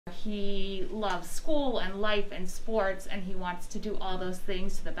He loves school and life and sports, and he wants to do all those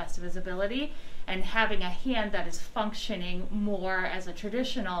things to the best of his ability. And having a hand that is functioning more as a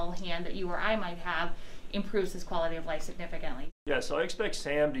traditional hand that you or I might have improves his quality of life significantly. Yeah, so I expect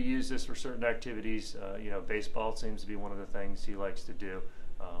Sam to use this for certain activities. Baseball seems to be one of the things he likes to do.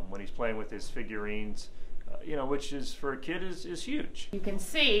 When he's playing with his figurines, which is for a kid is huge. You can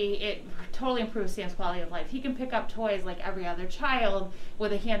see it totally improves Sam's quality of life. He can pick up toys like every other child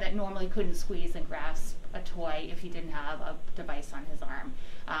with a hand that normally couldn't squeeze and grasp a toy if he didn't have a device on his arm,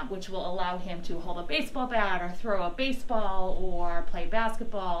 which will allow him to hold a baseball bat or throw a baseball or play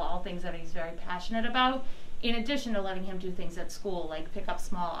basketball, all things that he's very passionate about, in addition to letting him do things at school like pick up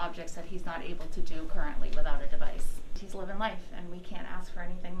small objects that he's not able to do currently without a device. He's living life, and we can't ask for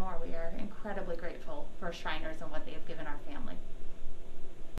anything more. We are incredibly grateful for Shriners and what they have given our family.